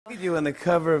Look at you on the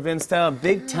cover of InStyle,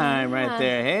 big time right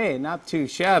there. Hey, not too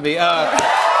shabby.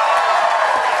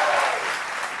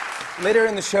 Later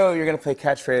in the show, you're going to play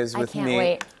catchphrase with me. I can't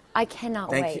wait. I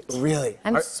cannot wait. Thank you. Really?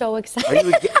 I'm so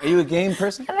excited. Are you a game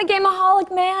person? I'm a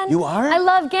gameaholic, man. You are? I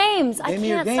love games. Name I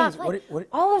can't games. stop.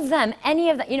 All of them.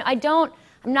 Any of them. You know,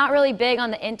 I'm not really big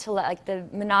on the intellect, like the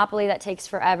Monopoly that takes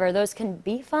forever. Those can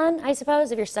be fun, I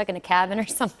suppose, if you're stuck in a cabin or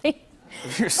something.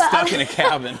 If you're stuck in a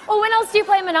cabin. Well, when else do you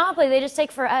play Monopoly? They just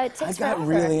take forever. I got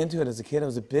really into it as a kid. I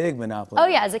was a big Monopoly. Oh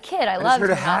yeah, as a kid, I loved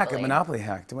just heard Monopoly. a Monopoly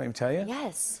hack. Do I even tell you?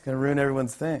 Yes. It's gonna ruin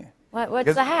everyone's thing.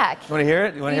 What's the hack? You want to hear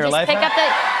it? You want to hear a life hack? Pick up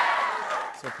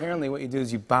So apparently, what you do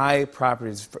is you buy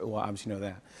properties. Well, obviously you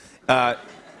know that.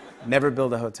 Never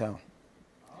build a hotel,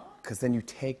 because then you're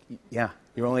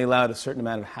only allowed a certain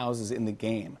amount of houses in the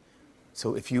game.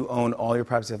 So if you own all your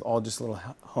properties, have all just little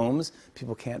homes,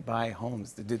 people can't buy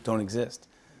homes that don't exist.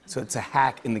 So it's a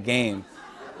hack in the game.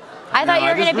 I thought you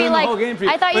were gonna be like,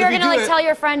 I thought you were gonna like tell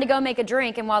your friend to go make a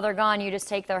drink, and while they're gone, you just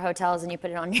take their hotels and you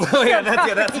put it on your. Oh yeah,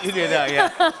 that's what you do now.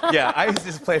 Yeah. I used to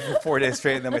just play for 4 days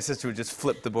straight, and then my sister would just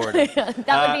flip the board. That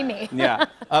would be me. Yeah,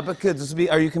 but good.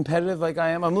 Are you competitive like I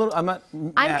am? I'm not.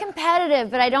 I'm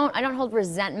competitive, but I don't hold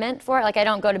resentment for it. Like I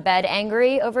don't go to bed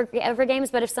angry over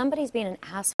games. But if somebody's being an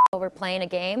asshole over playing a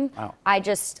game,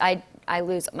 I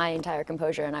lose my entire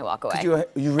composure and I walk away. You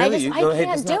really? I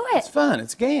can't do it. It's fun.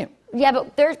 It's a game. Yeah,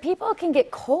 but people can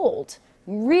get cold,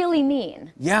 really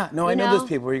mean. Yeah, no, I know those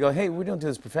people where you go, hey, we don't do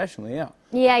this professionally, yeah.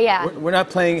 Yeah. We're not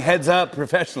playing heads up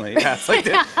professionally. Yeah, it's like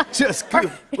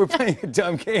we're playing a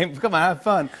dumb game. Come on, have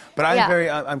fun. But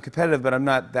I'm competitive, but I'm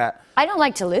not that. I don't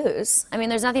like to lose. I mean,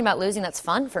 there's nothing about losing that's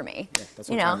fun for me. Yeah, that's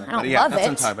what I don't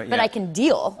love it, but I can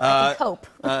deal. I can cope.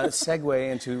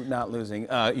 Segue into not losing.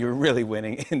 You're really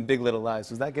winning in Big Little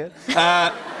Lies. Was that good?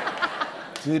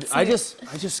 Dude, I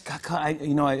just got caught.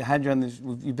 I had you on this.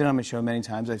 You've been on my show many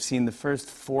times. I've seen the first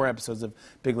 4 episodes of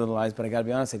Big Little Lies, but I got to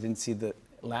be honest, I didn't see the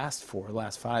last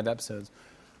 5 episodes.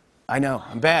 I know,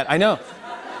 I'm bad. I know,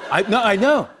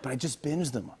 but I just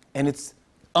binged them, and it's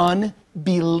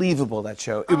unbelievable, that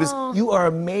show. It was. You are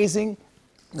amazing.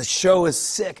 The show is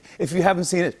sick. If you haven't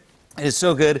seen it, it is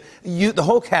so good. The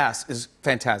whole cast is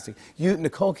fantastic.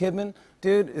 Nicole Kidman,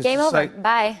 dude, is game just over. like,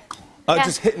 Bye.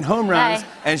 just hitting home runs,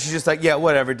 and she's just like, yeah,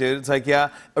 whatever, dude. It's like, yeah,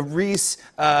 Reese,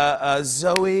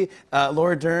 Zoe,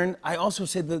 Laura Dern. I also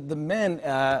say the men,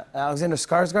 Alexander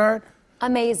Skarsgård.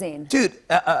 Amazing. Dude.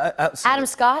 Adam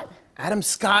Scott? Adam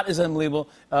Scott is unbelievable.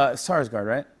 Skarsgård,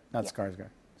 right? Not Skarsgård.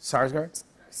 Skarsgård?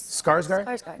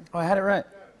 Skarsgård. Oh, I had it right.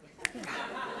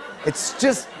 It's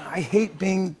just, I hate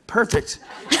being perfect.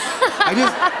 It's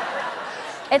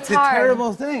hard. a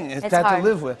terrible thing. It's that to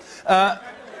live with.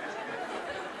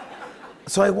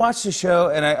 So I watch the show,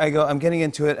 and I'm getting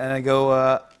into it, and I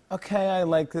go, okay, I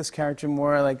like this character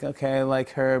more. Okay, I like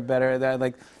her better.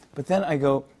 But then I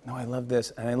go, no, I love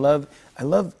this, and I love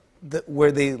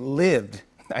where they lived.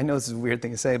 I know this is a weird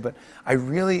thing to say, but I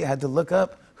really had to look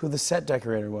up who the set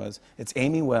decorator was. It's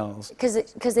Amy Wells.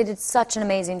 Because they did such an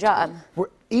amazing job. Where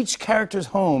each character's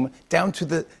home, down to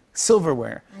the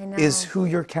silverware, is who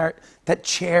your character. That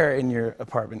chair in your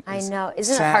apartment. I know.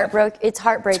 Isn't it heartbreaking? It's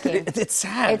heartbreaking. Dude, it's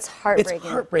sad. It's heartbreaking. It's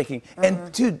heartbreaking.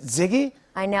 And dude, Ziggy.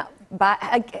 I know.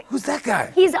 Who's that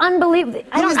guy? He's unbelievable.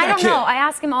 I don't kid? know. I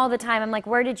ask him all the time. I'm like,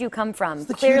 where did you come from?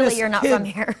 Clearly, you're not from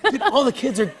here. Dude, all the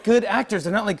kids are good actors.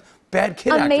 They're not like bad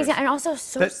kid actors. Amazing, and also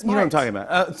so smart. You know what I'm talking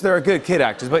about. There are good kid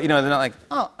actors, but they're not like,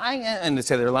 and they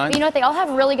say their lines. But you know what? They all have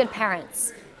really good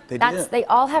parents. They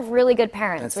all have really good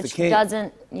parents, which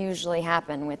doesn't usually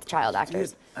happen with child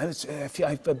actors. Dude,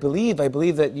 I believe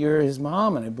that you're his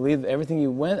mom, and I believe everything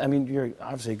you went. I mean, you're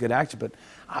obviously a good actor, but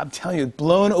I'm telling you,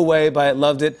 blown away by it,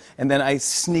 loved it, and then I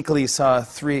sneakily saw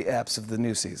 3 eps of the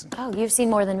new season. Oh, you've seen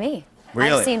more than me.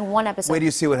 Really? I've seen 1 episode. Wait till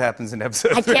you see what happens in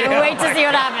episode 3. I can't wait to see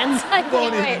what happens. I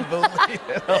can't wait. Believe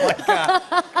it. Oh my God.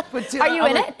 But, dude, are you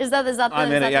in it? Is that the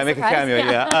I'm in it. Yeah, I make a cameo.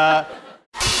 Yeah.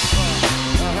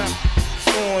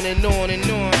 On and on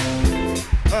and on.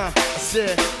 I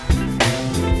said,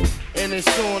 and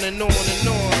it's on and on and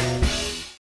on.